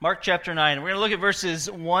Mark chapter 9. We're going to look at verses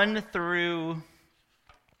 1 through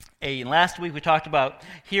 8. And last week we talked about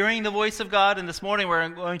hearing the voice of God, and this morning we're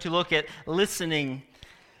going to look at listening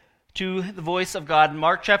to the voice of God. In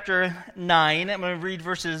Mark chapter 9, I'm going to read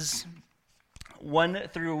verses 1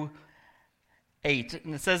 through 8.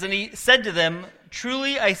 And it says, "And he said to them,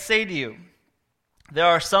 'Truly I say to you, there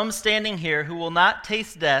are some standing here who will not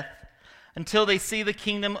taste death until they see the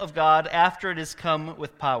kingdom of God after it has come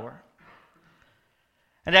with power.'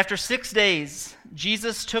 And after 6 days,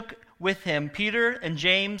 Jesus took with him Peter and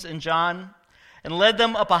James and John and led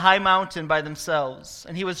them up a high mountain by themselves,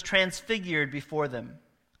 and he was transfigured before them.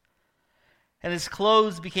 And his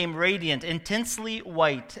clothes became radiant, intensely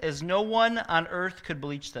white, as no one on earth could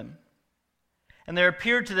bleach them. And there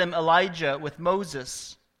appeared to them Elijah with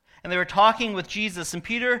Moses, and they were talking with Jesus. And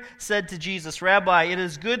Peter said to Jesus, 'Rabbi, it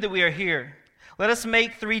is good that we are here. Let us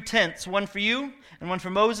make 3 tents, one for you, and one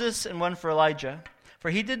for Moses, and one for Elijah.' For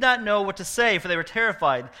he did not know what to say, for they were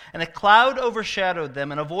terrified. And a cloud overshadowed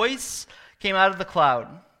them, and a voice came out of the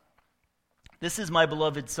cloud. 'This is my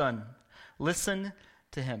beloved Son. Listen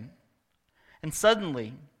to him.' And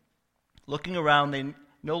suddenly, looking around, they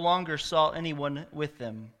no longer saw anyone with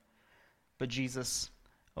them, but Jesus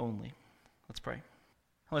only." Let's pray.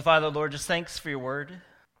 Holy Father, Lord, just thanks for your word.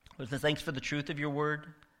 Lord, thanks for the truth of your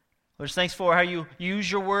word. Lord, just thanks for how you use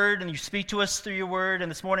your word and you speak to us through your word. And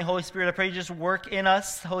this morning, Holy Spirit, I pray you just work in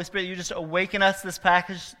us. Holy Spirit, you just awaken us, this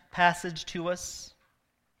passage to us.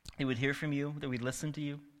 That we would hear from you, that we'd listen to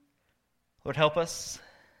you. Lord, help us.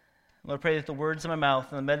 Lord, I pray that the words of my mouth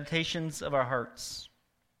and the meditations of our hearts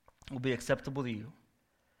will be acceptable to you.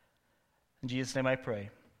 In Jesus' name I pray.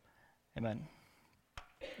 Amen.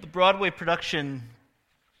 The Broadway production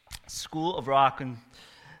School of Rock, and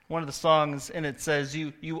one of the songs in it says,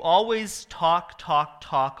 you always talk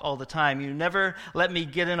all the time. You never let me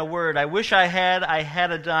get in a word. I wish I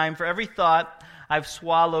had a dime for every thought I've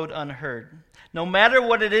swallowed unheard. No matter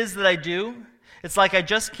what it is that I do, it's like I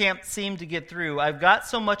just can't seem to get through. I've got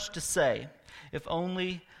so much to say. If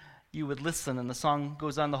only you would listen." And the song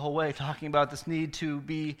goes on the whole way talking about this need to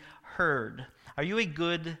be heard. Are you a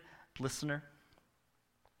good listener?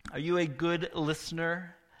 Are you a good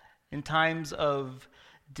listener in times of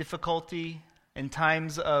difficulty, in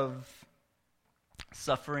times of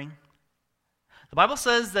suffering? The Bible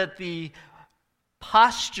says that the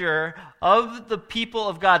posture of the people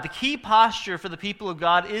of God, the key posture for the people of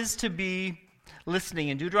God, is to be listening.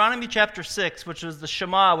 In Deuteronomy chapter 6, which was the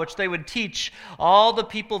Shema, which they would teach all the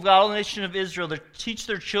people of God, all the nation of Israel, to teach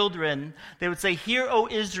their children, they would say, "Hear, O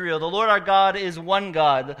Israel, the Lord our God is one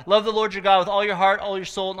God. Love the Lord your God with all your heart, all your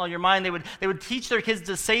soul, and all your mind." They would teach their kids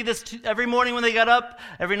to say this every morning when they got up,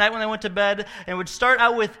 every night when they went to bed, and it would start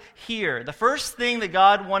out with "hear." The first thing that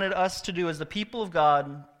God wanted us to do as the people of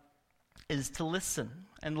God is to listen.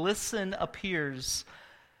 And listen appears,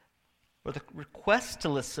 or the request to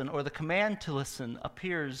listen, or the command to listen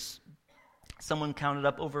appears, someone counted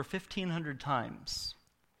up, over 1,500 times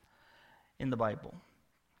in the Bible.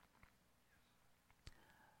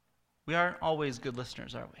 We aren't always good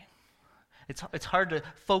listeners, are we? It's hard to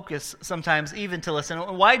focus sometimes, even to listen.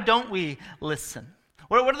 Why don't we listen?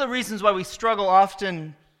 What are the reasons why we struggle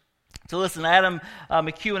often to listen? Adam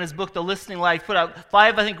McHugh, in his book, The Listening Life, put out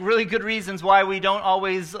 5, I think, really good reasons why we don't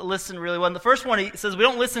always listen really well. And the first one, he says we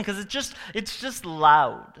don't listen because it's just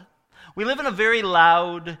loud. We live in a very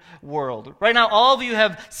loud world. Right now, all of you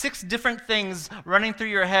have 6 different things running through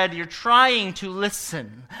your head. You're trying to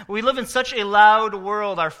listen. We live in such a loud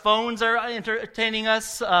world. Our phones are entertaining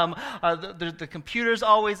us. The computer's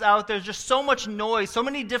always out. There's just so much noise, so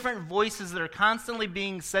many different voices that are constantly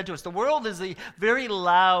being said to us. The world is a very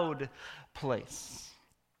loud place.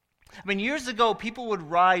 I mean, years ago, people would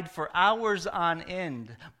ride for hours on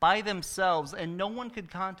end by themselves, and no one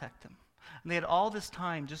could contact them. And they had all this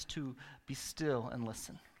time just to be still and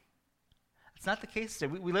listen. It's not the case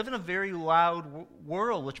today. We live in a very loud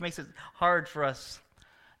world, which makes it hard for us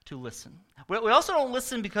to listen. We also don't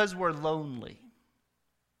listen because we're lonely.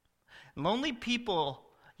 Lonely people,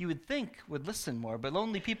 you would think, would listen more, but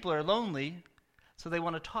lonely people are lonely, so they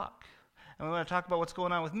want to talk. And we want to talk about what's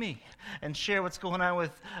going on with me and share what's going on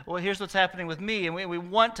with, well, here's what's happening with me. And we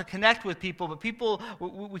want to connect with people, but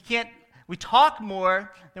we can't. We talk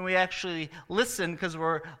more than we actually listen because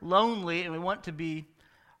we're lonely and we want to be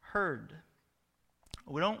heard.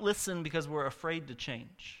 We don't listen because we're afraid to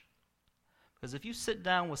change. Because if you sit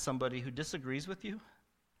down with somebody who disagrees with you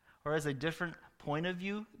or has a different point of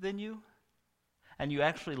view than you, and you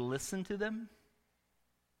actually listen to them,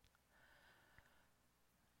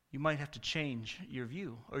 you might have to change your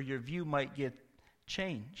view, or your view might get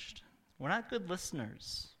changed. We're not good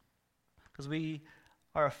listeners because we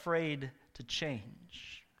are afraid to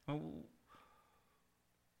change.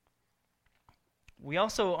 We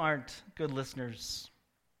also aren't good listeners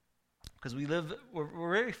because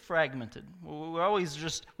we're very fragmented. We're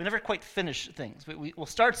always we never quite finish things. We'll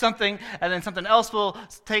start something, and then something else will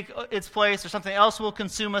take its place, or something else will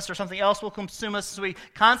consume us, or something else will consume us. So we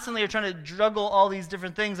constantly are trying to juggle all these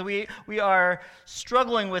different things. And we are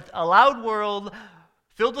struggling with a loud world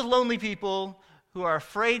filled with lonely people who are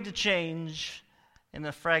afraid to change in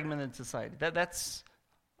a fragmented society. That's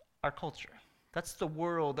our culture. That's the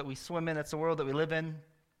world that we swim in. That's the world that we live in.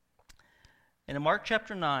 And in Mark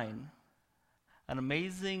chapter 9, an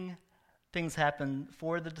amazing things happen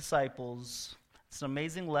for the disciples. It's an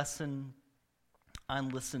amazing lesson on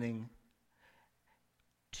listening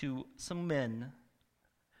to some men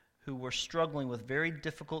who were struggling with very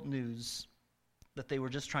difficult news that they were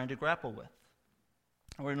just trying to grapple with.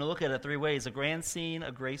 And we're going to look at it 3 ways: a grand scene,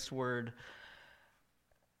 a grace word,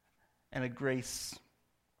 and a grace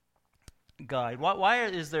guide. Why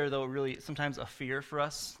is there, though, really sometimes a fear for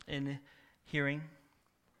us in hearing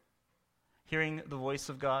the voice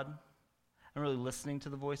of God and really listening to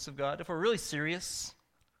the voice of God? If we're really serious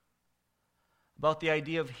about the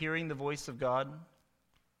idea of hearing the voice of God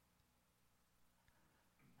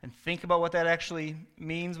and think about what that actually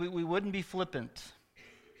means, we wouldn't be flippant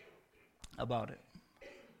about it.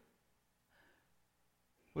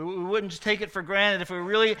 We wouldn't just take it for granted if we were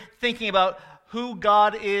really thinking about who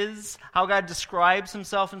God is, how God describes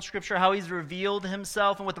himself in Scripture, how he's revealed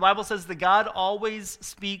himself. And what the Bible says, that God always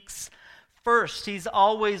speaks first. He's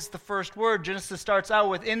always the first word. Genesis starts out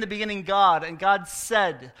with, in the beginning God, and God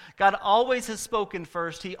said. God always has spoken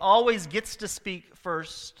first. He always gets to speak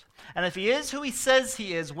first. And if he is who he says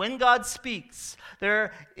he is, when God speaks,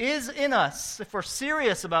 there is in us, if we're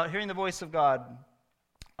serious about hearing the voice of God,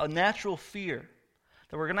 a natural fear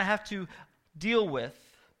that we're going to have to deal with,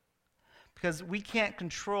 because we can't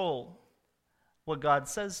control what God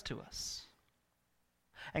says to us.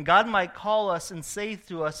 And God might call us and say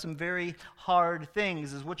to us some very hard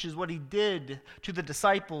things, which is what he did to the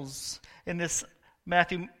disciples in this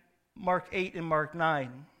Mark 8 and Mark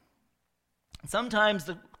 9. Sometimes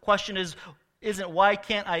the question isn't why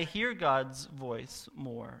can't I hear God's voice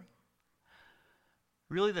more?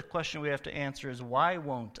 Really the question we have to answer is, why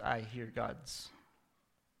won't I hear God's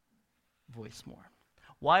voice more?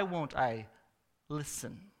 Why won't I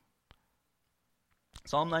listen?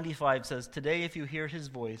 Psalm 95 says, today if you hear his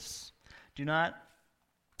voice, do not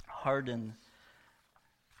harden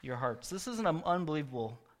your hearts. This is an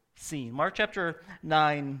unbelievable scene. Mark chapter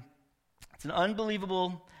 9, it's an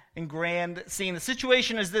unbelievable and grand scene. The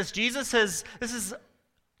situation is this: this is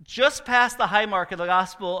just past the high mark of the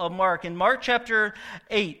Gospel of Mark. In Mark chapter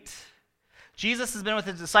 8, Jesus has been with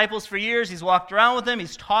his disciples for years. He's walked around with them.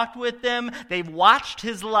 He's talked with them. They've watched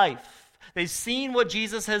his life. They've seen what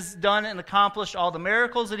Jesus has done and accomplished, all the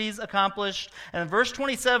miracles that he's accomplished. And in verse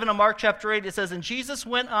 27 of Mark chapter 8, it says, and Jesus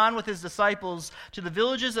went on with his disciples to the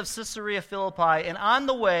villages of Caesarea Philippi, and on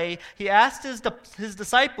the way he asked his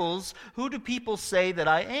disciples, who do people say that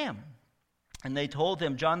I am? And they told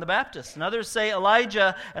him, John the Baptist. And others say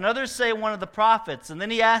Elijah, and others say one of the prophets. And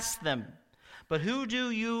then he asked them, but who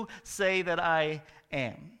do you say that I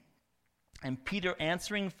am? And Peter,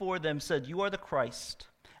 answering for them, said, you are the Christ.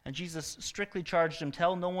 And Jesus strictly charged him,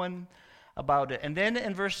 tell no one about it. And then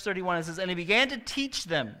in verse 31 it says, and he began to teach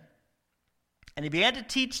them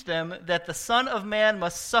that the Son of Man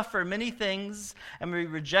must suffer many things and be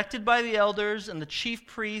rejected by the elders and the chief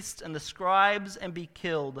priests and the scribes and be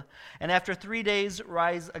killed, and after 3 days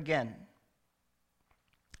rise again.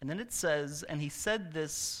 And then it says, and he said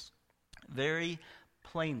this very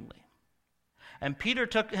plainly. And Peter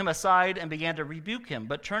took him aside and began to rebuke him.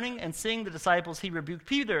 But turning and seeing the disciples, he rebuked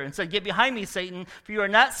Peter and said, get behind me, Satan, for you are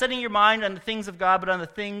not setting your mind on the things of God, but on the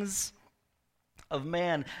things of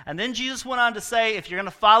man. And then Jesus went on to say, if you're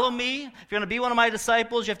going to follow me, if you're going to be one of my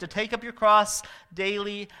disciples, you have to take up your cross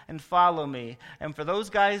daily and follow me. And for those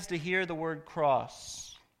guys to hear the word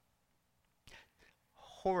cross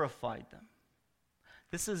horrified them.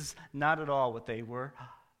 This is not at all what they were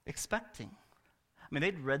expecting. I mean,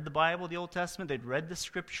 they'd read the Bible, the Old Testament, they'd read the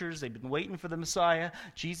Scriptures, they'd been waiting for the Messiah.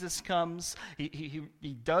 Jesus comes, he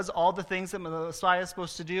does all the things that the Messiah is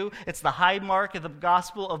supposed to do. It's the high mark of the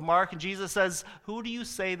Gospel of Mark, and Jesus says, who do you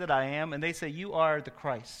say that I am? And they say, you are the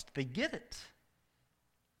Christ. They get it.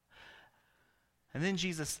 And then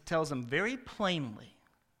Jesus tells them very plainly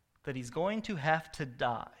that he's going to have to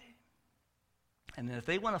die. And that if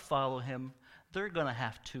they want to follow him, they're going to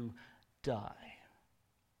have to die.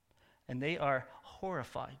 And they are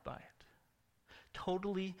horrified by it,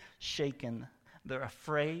 totally shaken. They're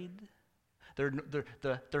afraid.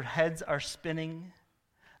 Their heads are spinning.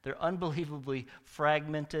 They're unbelievably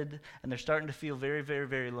fragmented, and they're starting to feel very, very,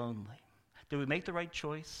 very lonely. Did we make the right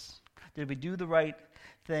choice? Did we do the right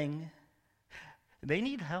thing? They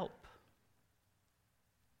need help.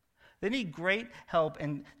 They need great help.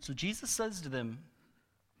 And so Jesus says to them,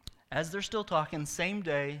 as they're still talking, same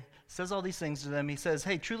day, says all these things to them. He says,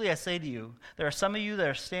 hey, truly I say to you, there are some of you that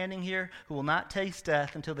are standing here who will not taste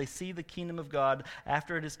death until they see the kingdom of God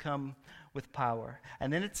after it has come with power.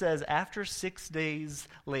 And then it says, after 6 days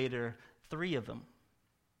later, 3 of them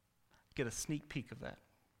get a sneak peek of that.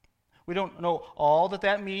 We don't know all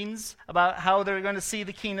that means about how they're going to see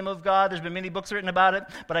the kingdom of God. There's been many books written about it.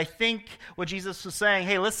 But I think what Jesus was saying,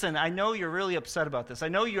 hey, listen, I know you're really upset about this. I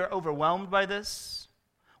know you're overwhelmed by this.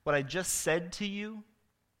 What I just said to you,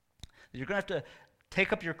 that you're going to have to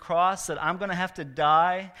take up your cross, that I'm going to have to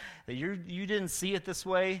die, that you didn't see it this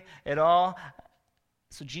way at all.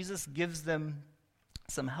 So Jesus gives them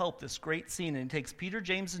some help, this great scene, and he takes Peter,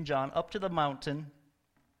 James, and John up to the mountain,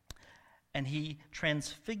 and he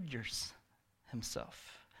transfigures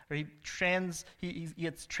himself. Or he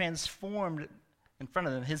gets transformed in front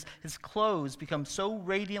of them. His clothes become so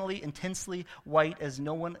radiantly, intensely white as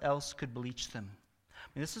no one else could bleach them.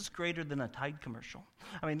 I mean, this is greater than a Tide commercial.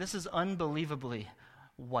 I mean, this is unbelievably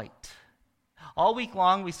white. All week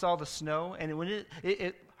long we saw the snow, and when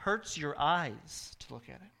it hurts your eyes to look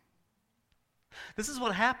at it. This is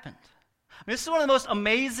what happened. I mean, this is one of the most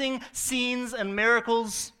amazing scenes and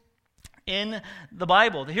miracles in the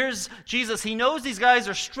Bible. Here's Jesus. He knows these guys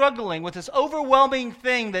are struggling with this overwhelming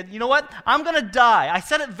thing that, you know what? I'm going to die. I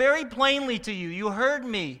said it very plainly to you. You heard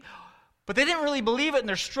me. But they didn't really believe it, and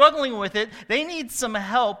they're struggling with it. They need some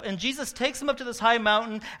help, and Jesus takes them up to this high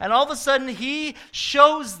mountain, and all of a sudden, he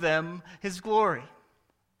shows them his glory.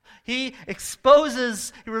 He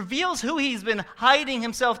reveals who he's been hiding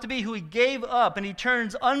himself to be, who he gave up, and he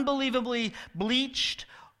turns unbelievably bleached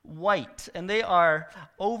white, and they are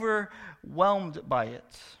overwhelmed by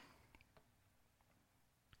it.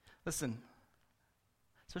 Listen,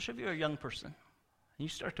 especially if you're a young person, and you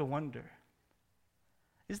start to wonder,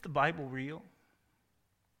 is the Bible real?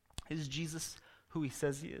 Is Jesus who he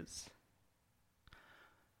says he is?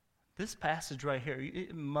 This passage right here,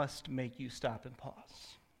 it must make you stop and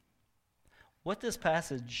pause. What this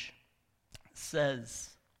passage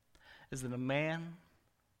says is that a man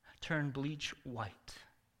turned bleach white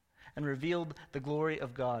and revealed the glory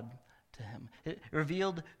of God to him. It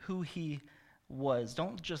revealed who he was.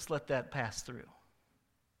 Don't just let that pass through.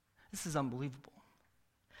 This is unbelievable.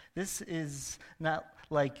 This is not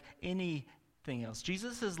like anything else.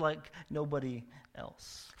 Jesus is like nobody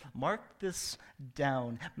else. Mark this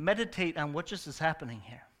down. Meditate on what just is happening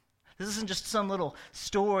here. This isn't just some little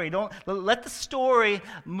story. Don't let the story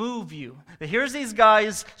move you. Here's these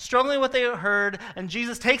guys struggling with what they heard, and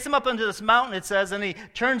Jesus takes them up onto this mountain, it says, and he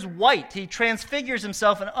turns white. He transfigures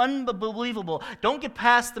himself, and unbelievable. Don't get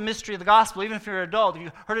past the mystery of the gospel, even if you're an adult, if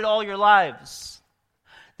you've heard it all your lives.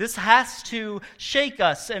 This has to shake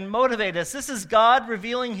us and motivate us. This is God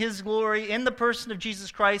revealing his glory in the person of Jesus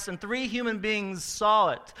Christ, and 3 human beings saw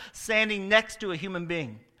it, standing next to a human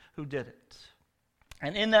being who did it.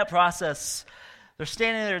 And in that process, they're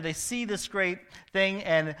standing there, they see this great thing,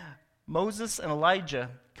 and Moses and Elijah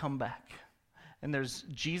come back. And there's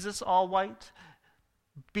Jesus all white,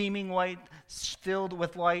 beaming white, filled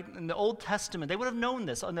with light. In the Old Testament, they would have known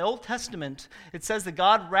this. In the Old Testament, it says that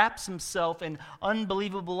God wraps himself in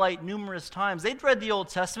unbelievable light numerous times. They'd read the Old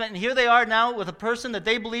Testament, and here they are now with a person that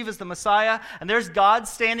they believe is the Messiah, and there's God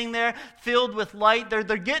standing there filled with light. They're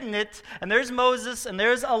getting it, and there's Moses, and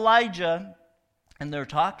there's Elijah, and they're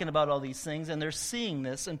talking about all these things, and they're seeing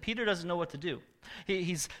this, and Peter doesn't know what to do.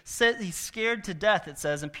 He's scared to death, it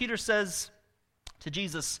says, and Peter says to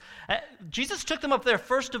Jesus, Jesus took them up there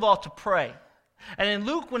first of all to pray. And in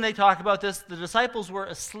Luke, when they talk about this, the disciples were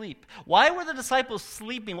asleep. Why were the disciples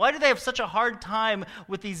sleeping? Why did they have such a hard time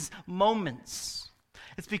with these moments?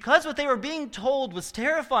 It's because what they were being told was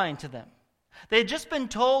terrifying to them. They had just been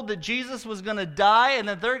told that Jesus was going to die and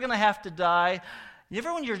that they're going to have to die. You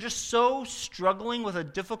ever, when you're just so struggling with a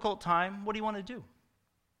difficult time, what do you want to do?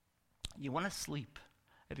 You want to sleep.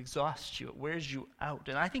 It exhausts you. It wears you out.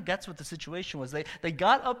 And I think that's what the situation was. They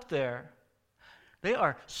got up there. They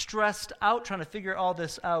are stressed out trying to figure all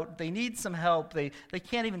this out. They need some help. They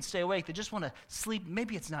can't even stay awake. They just want to sleep.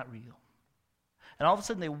 Maybe it's not real. And all of a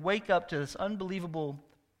sudden they wake up to this unbelievable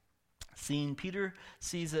scene. Peter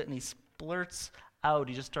sees it and he splurts out.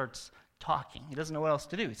 He just starts talking. He doesn't know what else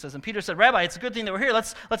to do. He says, and Peter said, Rabbi, it's a good thing that we're here.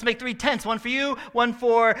 Let's make 3 tents, one for you, one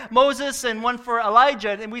for Moses, and one for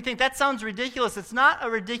Elijah. And we think that sounds ridiculous. It's not a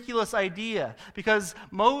ridiculous idea because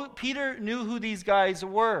Peter knew who these guys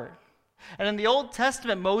were. And in the Old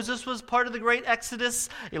Testament, Moses was part of the great Exodus.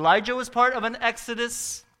 Elijah was part of an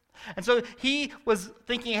Exodus. And so he was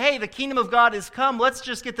thinking, hey, the kingdom of God is come. Let's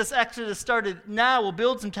just get this Exodus started now. We'll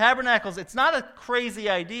build some tabernacles. It's not a crazy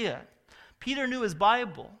idea. Peter knew his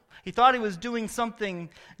Bible. He thought he was doing something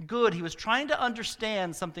good. He was trying to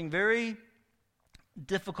understand something very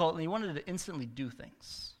difficult, and he wanted to instantly do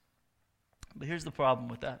things. But here's the problem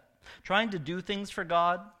with that. Trying to do things for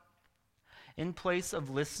God in place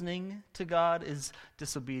of listening to God is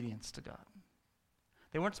disobedience to God.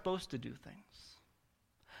 They weren't supposed to do things.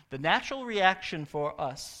 The natural reaction for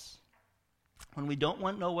us when we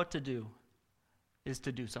don't know what to do is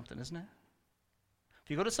to do something, isn't it?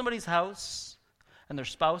 If you go to somebody's house and their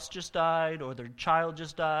spouse just died or their child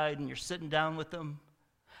just died and you're sitting down with them,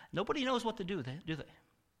 nobody knows what to do, do they?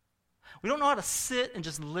 We don't know how to sit and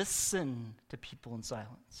just listen to people in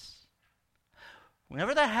silence.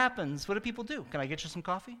 Whenever that happens, what do people do? Can I get you some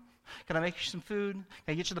coffee? Can I make you some food?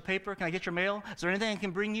 Can I get you the paper? Can I get your mail? Is there anything I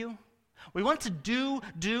can bring you? We want to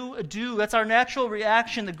do. That's our natural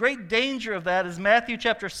reaction. The great danger of that is Matthew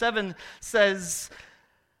chapter 7 says,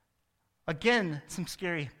 again, some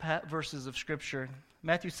scary verses of Scripture.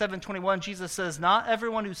 Matthew 7:21, Jesus says, not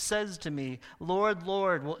everyone who says to me, Lord,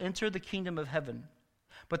 Lord, will enter the kingdom of heaven,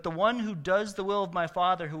 but the one who does the will of my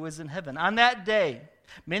Father who is in heaven. On that day,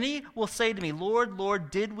 many will say to me, Lord,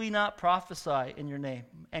 Lord, did we not prophesy in your name,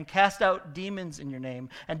 and cast out demons in your name,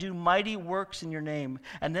 and do mighty works in your name?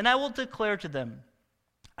 And then I will declare to them,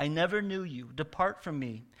 I never knew you. Depart from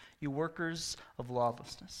me, you workers of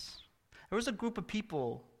lawlessness. There was a group of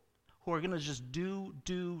people who are going to just do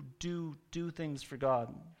things for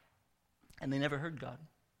God, and they never heard God.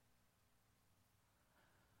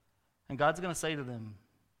 And God's going to say to them,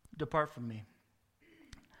 depart from me.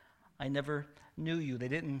 I never knew you. They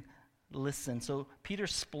didn't listen. So Peter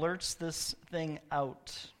splurts this thing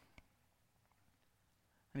out.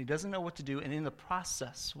 And he doesn't know what to do. And in the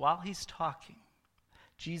process, while he's talking,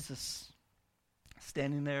 Jesus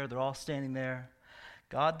standing there, they're all standing there.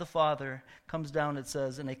 God the Father comes down, it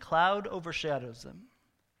says, and a cloud overshadows them.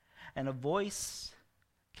 And a voice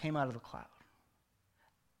came out of the cloud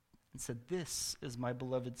and said, this is my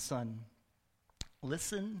beloved Son.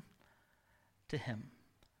 Listen to him.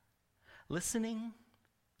 Listening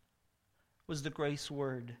was the grace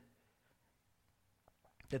word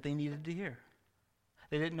that they needed to hear.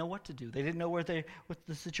 They didn't know what to do. They didn't know what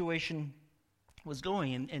the situation was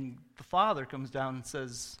going. And the Father comes down and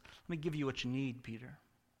says, let me give you what you need, Peter.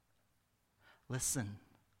 Listen.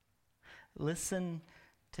 Listen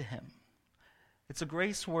to him. It's a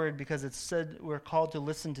grace word because it said we're called to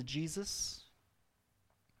listen to Jesus.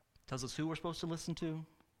 It tells us who we're supposed to listen to.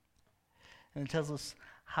 And it tells us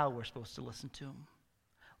how we're supposed to listen to him.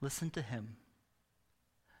 Listen to him.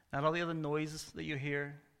 Not all the other noises that you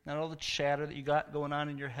hear, not all the chatter that you got going on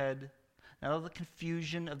in your head, not all the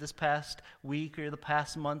confusion of this past week or the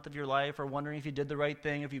past month of your life, or wondering if you did the right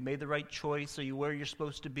thing, if you made the right choice, are you where you're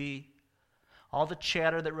supposed to be. All the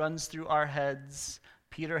chatter that runs through our heads,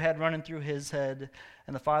 Peter had running through his head,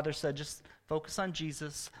 and the Father said, just focus on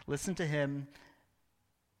Jesus, listen to him,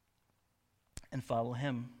 and follow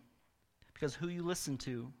him. Because who you listen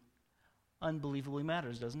to unbelievably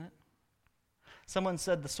matters, doesn't it? Someone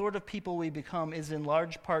said the sort of people we become is in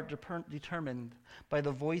large part determined by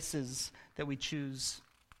the voices that we choose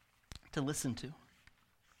to listen to.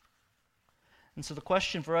 And so the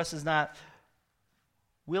question for us is not,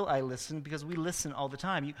 will I listen? Because we listen all the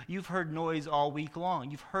time. You've heard noise all week long.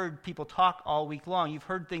 You've heard people talk all week long. You've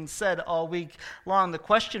heard things said all week long. The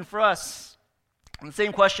question for us, and the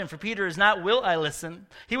same question for Peter, is not, will I listen?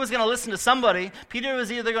 He was going to listen to somebody. Peter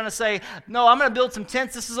was either going to say, no, I'm going to build some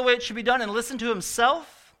tents, this is the way it should be done, and listen to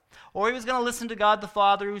himself, or he was going to listen to God the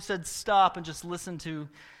Father who said, stop and just listen to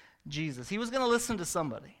Jesus. He was going to listen to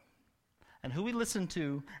somebody. And who we listen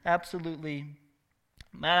to absolutely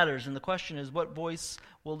matters. And the question is, what voice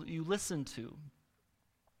will you listen to?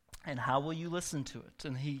 And how will you listen to it?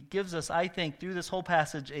 And he gives us, I think, through this whole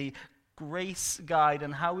passage, a grace guide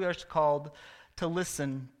on how we are called to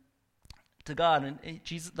listen to God. And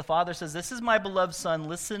Jesus, the Father says, this is my beloved Son,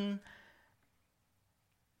 listen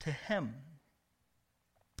to him.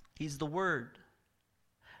 He's the Word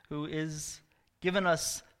who is given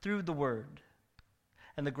us through the Word.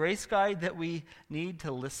 And the grace guide that we need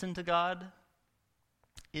to listen to God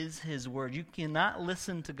is his Word. You cannot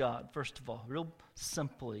listen to God, first of all, real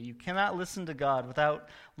simply. You cannot listen to God without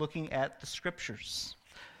looking at the Scriptures.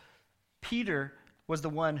 Peter was the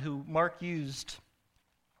one who Mark used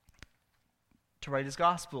to write his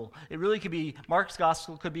gospel. It really could be, Mark's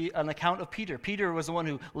gospel could be an account of Peter. Peter was the one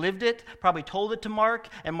who lived it, probably told it to Mark,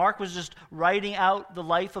 and Mark was just writing out the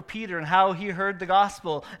life of Peter and how he heard the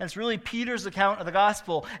gospel. And it's really Peter's account of the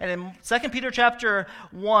gospel. And in 2 Peter chapter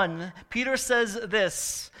 1, Peter says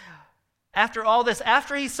this, after all this,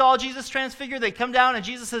 after he saw Jesus transfigured, they come down and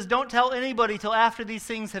Jesus says, don't tell anybody till after these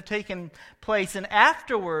things have taken place. And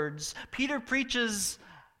afterwards, Peter preaches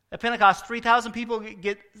at Pentecost, 3,000 people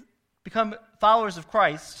become followers of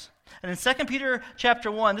Christ. And in 2 Peter chapter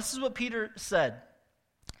 1, this is what Peter said.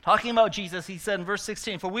 Talking about Jesus, he said in verse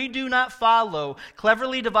 16, "For we do not follow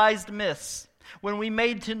cleverly devised myths when we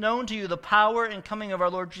made known to you the power and coming of our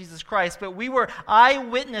Lord Jesus Christ, but we were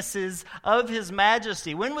eyewitnesses of his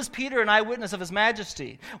majesty." When was Peter an eyewitness of his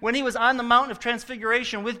majesty? When he was on the mountain of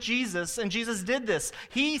transfiguration with Jesus, and Jesus did this.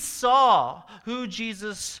 He saw who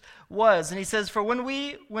Jesus was. And he says, "For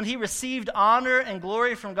when he received honor and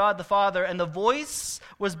glory from God the Father, and the voice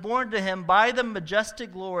was borne to him by the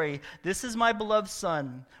majestic glory, 'This is my beloved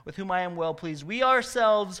Son, with whom I am well pleased,' we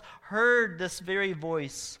ourselves heard this very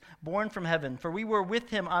voice born from heaven, for we were with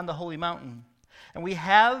him on the holy mountain. And we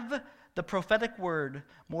have the prophetic word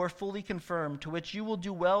more fully confirmed, to which you will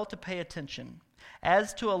do well to pay attention,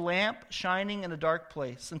 as to a lamp shining in a dark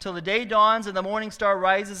place, until the day dawns and the morning star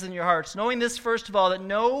rises in your hearts, knowing this, first of all, that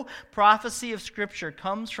no prophecy of Scripture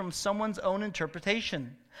comes from someone's own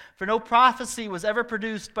interpretation. For no prophecy was ever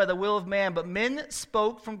produced by the will of man, but men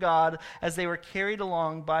spoke from God as they were carried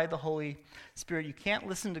along by the Holy Spirit." You can't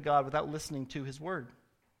listen to God without listening to his word.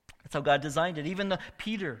 That's how God designed it. Even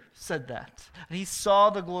Peter said that. He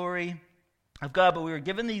saw the glory of God, but we were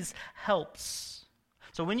given these helps.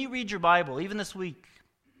 So when you read your Bible, even this week,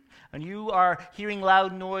 and you are hearing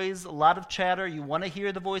loud noise, a lot of chatter, you want to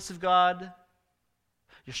hear the voice of God,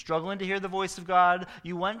 you're struggling to hear the voice of God,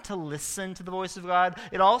 you want to listen to the voice of God,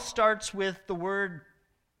 it all starts with the Word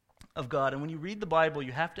of God. And when you read the Bible,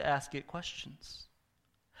 you have to ask it questions.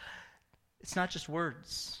 It's not just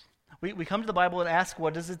words. We come to the Bible and ask,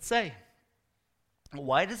 what does it say?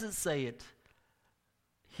 Why does it say it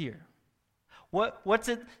here? What's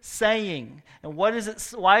it saying? And why does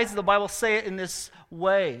the Bible say it in this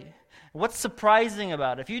way? What's surprising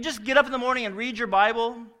about it? If you just get up in the morning and read your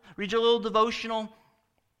Bible, read your little devotional,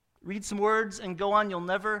 read some words and go on, you'll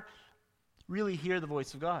never really hear the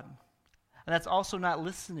voice of God. And that's also not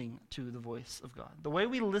listening to the voice of God. The way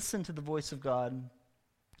we listen to the voice of God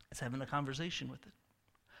is having a conversation with it.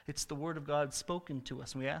 It's the Word of God spoken to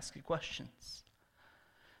us, and we ask it questions.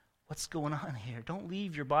 What's going on here? Don't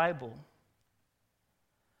leave your Bible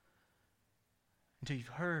until you've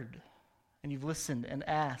heard and you've listened and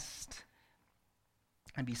asked,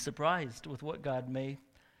 and be surprised with what God may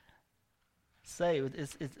say.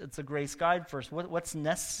 It's a grace guide for us. What's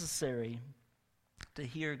necessary to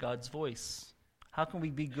hear God's voice? How can we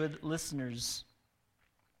be good listeners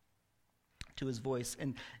to his voice?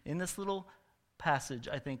 And in this little passage,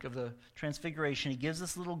 I think, of the Transfiguration, he gives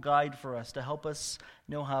this little guide for us to help us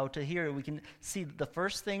know how to hear. We can see the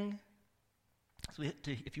first thing,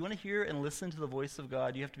 if you want to hear and listen to the voice of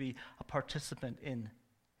God, you have to be a participant in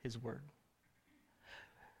his word.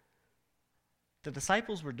 The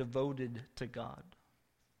disciples were devoted to God.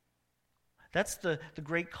 That's the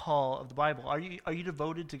great call of the Bible. Are you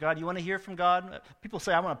devoted to God? You want to hear from God? People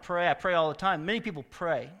say, I want to pray. I pray all the time. Many people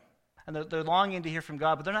pray. And they're longing to hear from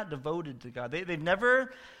God, but they're not devoted to God. They've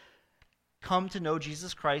never come to know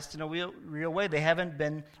Jesus Christ in a real way. They haven't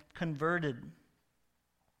been converted.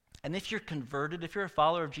 And if you're converted, if you're a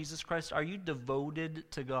follower of Jesus Christ, are you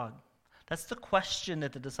devoted to God? That's the question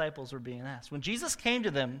that the disciples were being asked. When Jesus came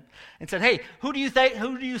to them and said, "Hey, who do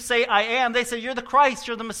you say I am?" They said, "You're the Christ,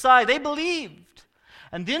 you're the Messiah." They believed.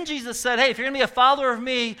 And then Jesus said, "Hey, if you're going to be a follower of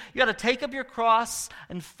me, you got to take up your cross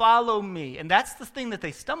and follow me." And that's the thing that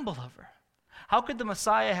they stumble over. How could the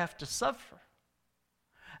Messiah have to suffer?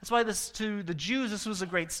 That's why to the Jews, this was a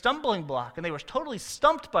great stumbling block, and they were totally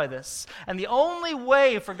stumped by this. And the only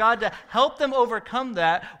way for God to help them overcome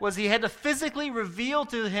that was he had to physically reveal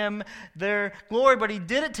to him their glory, but he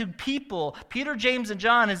did it to people, Peter, James, and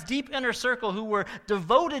John, his deep inner circle, who were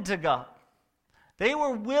devoted to God. They were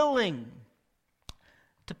willing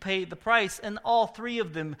to pay the price, and all three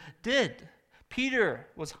of them did. Peter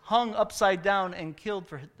was hung upside down and killed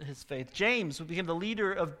for his faith. James, who became the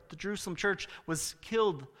leader of the Jerusalem church, was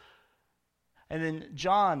killed. And then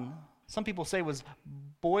John, some people say, was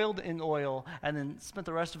boiled in oil and then spent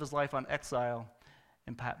the rest of his life on exile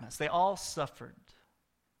in Patmos. They all suffered.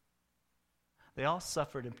 They all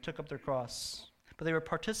suffered and took up their cross, but they were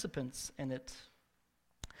participants in it.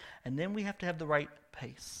 And then we have to have the right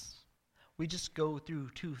pace. We just go through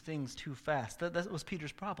two things too fast. That was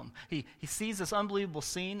Peter's problem. He sees this unbelievable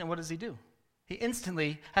scene, and what does he do? He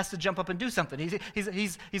instantly has to jump up and do something.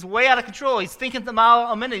 He's way out of control. He's thinking the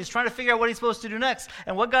mile a minute. He's trying to figure out what he's supposed to do next.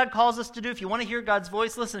 And what God calls us to do, if you want to hear God's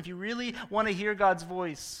voice, listen, if you really want to hear God's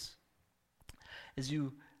voice,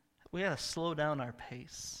 we got to slow down our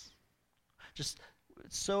pace. It's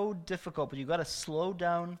so difficult, but you got to slow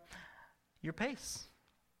down your pace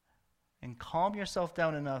and calm yourself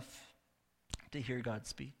down enough to hear God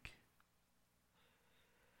speak.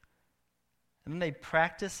 And then they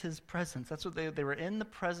practice his presence. That's what they were in the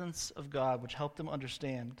presence of God, which helped them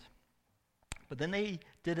understand. But then they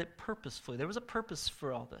did it purposefully. There was a purpose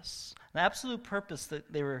for all this, an absolute purpose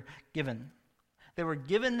that they were given. They were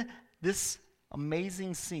given this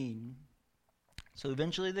amazing scene so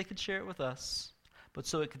eventually they could share it with us, but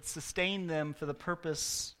so it could sustain them for the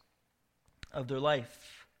purpose of their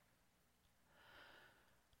life.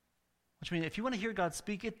 Which means if you want to hear God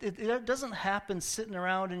speak, it doesn't happen sitting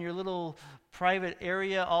around in your little private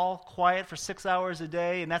area all quiet for 6 hours a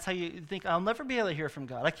day, and that's how you think, I'll never be able to hear from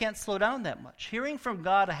God. I can't slow down that much. Hearing from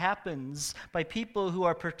God happens by people who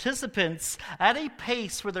are participants at a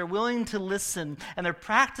pace where they're willing to listen, and they're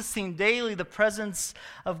practicing daily the presence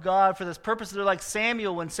of God for this purpose. They're like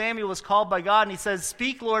Samuel, when Samuel was called by God, and he says,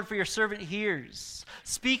 "Speak, Lord, for your servant hears."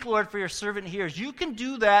 Speak, Lord, for your servant hears. You can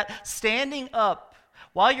do that standing up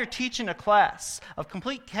while you're teaching a class of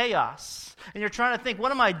complete chaos, and you're trying to think,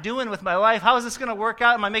 what am I doing with my life? How is this going to work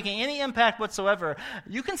out? Am I making any impact whatsoever?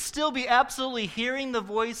 You can still be absolutely hearing the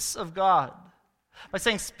voice of God by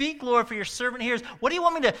saying, "Speak, Lord, for your servant hears." What do you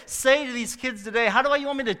want me to say to these kids today? How do you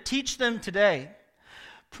want me to teach them today?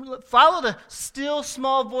 Follow the still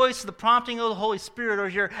small voice of the prompting of the Holy Spirit. Or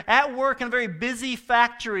if you're at work in a very busy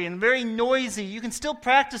factory and very noisy, you can still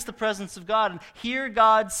practice the presence of God and hear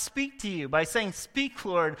God speak to you by saying, "Speak,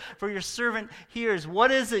 Lord, for your servant hears." What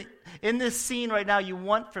is it in this scene right now you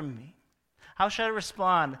want from me? How should I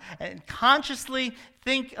respond? And consciously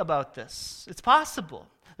think about this. It's possible.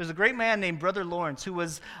 There's a great man named Brother Lawrence who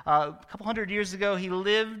was, a couple hundred years ago, he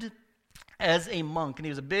lived as a monk, and he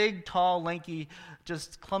was a big, tall, lanky,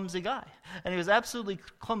 just clumsy guy. And he was absolutely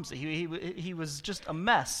clumsy. He was just a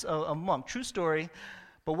mess, a monk. True story.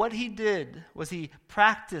 But what he did was he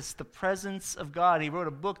practiced the presence of God. He wrote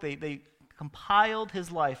a book. They compiled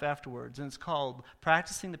his life afterwards, and it's called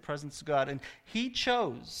Practicing the Presence of God. And he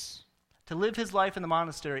chose to live his life in the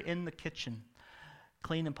monastery, in the kitchen,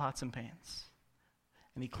 cleaning pots and pans.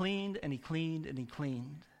 And he cleaned, and he cleaned, and he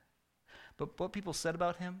cleaned. But what people said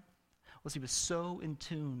about him was he was so in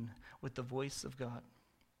tune with the voice of God,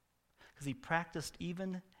 because he practiced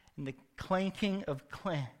even in the clanking of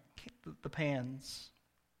the pans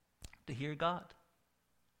to hear God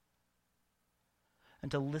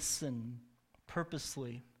and to listen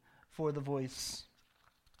purposely for the voice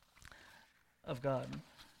of God.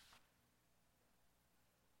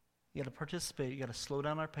 You got to participate. You got to slow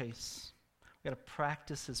down our pace. We got to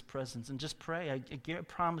practice his presence and just pray. I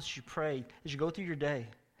promise you, pray as you go through your day.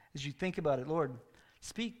 As you think about it, "Lord,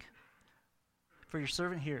 speak, for your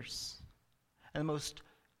servant hears." And the most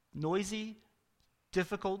noisy,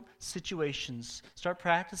 difficult situations, start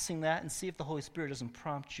practicing that and see if the Holy Spirit doesn't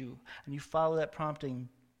prompt you. And you follow that prompting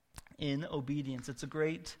in obedience. It's a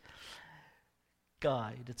great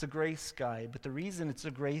guide. It's a grace guide. But the reason it's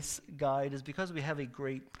a grace guide is because we have a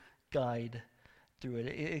great guide through it.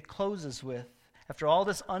 It closes with, after all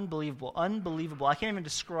this unbelievable, I can't even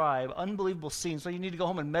describe, unbelievable scenes. So you need to go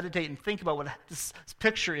home and meditate and think about what this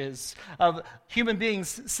picture is of human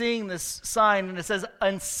beings seeing this sign. And it says,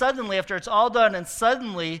 "And suddenly," after it's all done, "and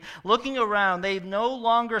suddenly, looking around, they no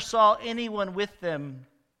longer saw anyone with them,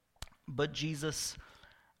 but Jesus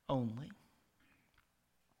only."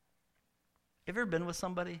 You ever been with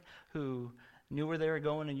somebody who knew where they were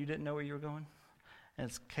going and you didn't know where you were going? And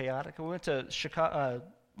it's chaotic. We went to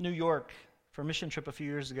New York for a mission trip a few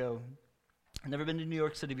years ago. I'd never been to New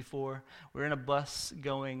York City before. We were in a bus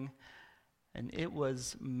going, and it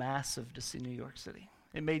was massive to see New York City.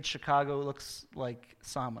 It made Chicago look like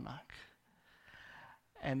Salmonok.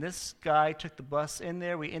 And this guy took the bus in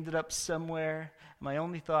there. We ended up somewhere. My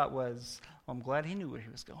only thought was, well, I'm glad he knew where he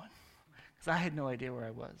was going, because I had no idea where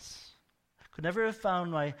I was. Could never have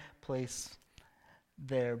found my place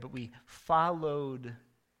there, but we followed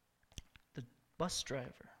the bus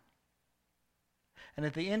driver. And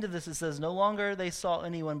at the end of this, it says, "No longer they saw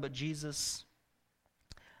anyone but Jesus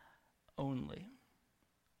only."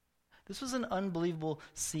 This was an unbelievable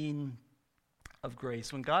scene of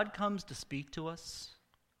grace. When God comes to speak to us,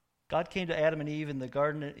 God came to Adam and Eve in the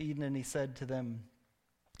Garden of Eden, and he said to them,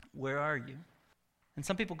 "Where are you?" And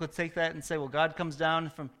some people could take that and say, well, God comes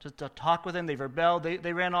down to talk with them. They've rebelled.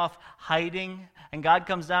 They ran off hiding. And God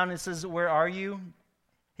comes down and says, where are you?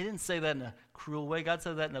 He didn't say that in a cruel way. God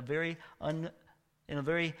said that in a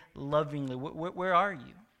very lovingly way. Where are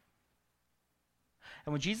you?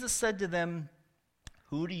 And when Jesus said to them,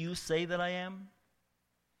 who do you say that I am?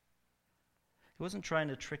 He wasn't trying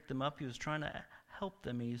to trick them up. He was trying to help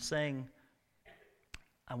them. He was saying,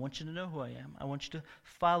 I want you to know who I am. I want you to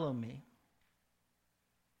follow me.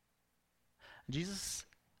 Jesus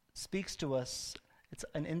speaks to us. It's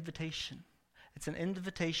an invitation. It's an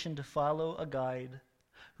invitation to follow a guide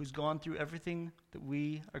who's gone through everything that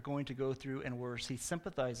we are going to go through and worse. He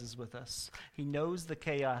sympathizes with us. He knows the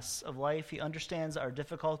chaos of life. He understands our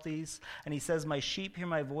difficulties. And he says, my sheep hear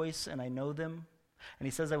my voice and I know them. And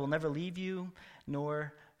he says, I will never leave you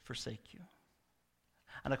nor forsake you.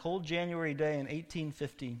 On a cold January day in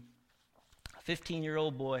 1850, a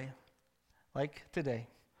 15-year-old boy, like today,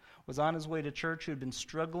 was on his way to church who had been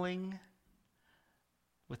struggling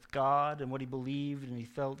with God and what he believed, and he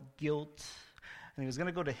felt guilt. And he was going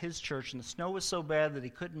to go to his church, and the snow was so bad that he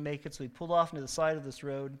couldn't make it, so he pulled off into the side of this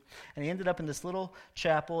road, and he ended up in this little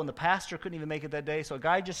chapel, and the pastor couldn't even make it that day, so a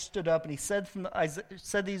guy just stood up, and he said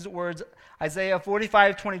these words, Isaiah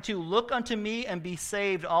 45:22, look unto me and be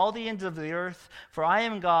saved, all the ends of the earth, for I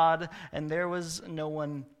am God, and there was no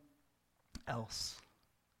one else.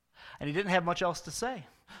 And he didn't have much else to say.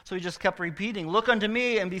 So he just kept repeating, look unto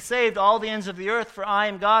me and be saved, all the ends of the earth, for I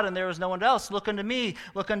am God and there is no one else. Look unto me,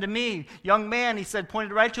 look unto me. Young man, he said,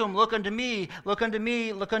 pointed right to him, look unto me, look unto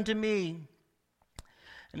me, look unto me.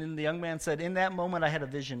 And then the young man said, in that moment I had a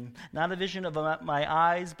vision, not a vision of my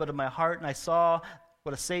eyes, but of my heart, and I saw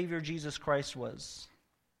what a Savior Jesus Christ was.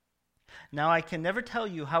 Now I can never tell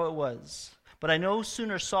you how it was, but I no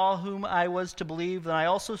sooner saw whom I was to believe than I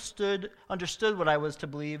also understood what I was to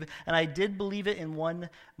believe, and I did believe it in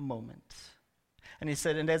one moment. And he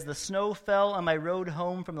said, and as the snow fell on my road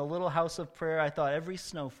home from the little house of prayer, I thought every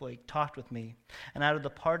snowflake talked with me, and out of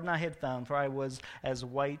the pardon I had found, for I was as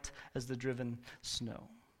white as the driven snow.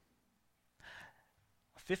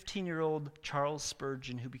 15-year-old Charles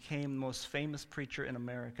Spurgeon, who became the most famous preacher in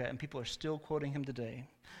America, and people are still quoting him today,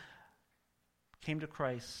 came to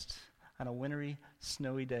Christ on a wintry,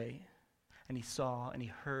 snowy day, and he saw and he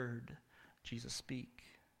heard Jesus speak.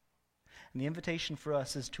 And the invitation for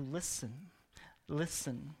us is to listen.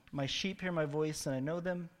 Listen. My sheep hear my voice, and I know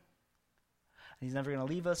them. And he's never going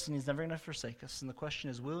to leave us, and he's never going to forsake us. And the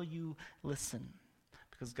question is, will you listen?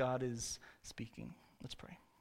 Because God is speaking. Let's pray.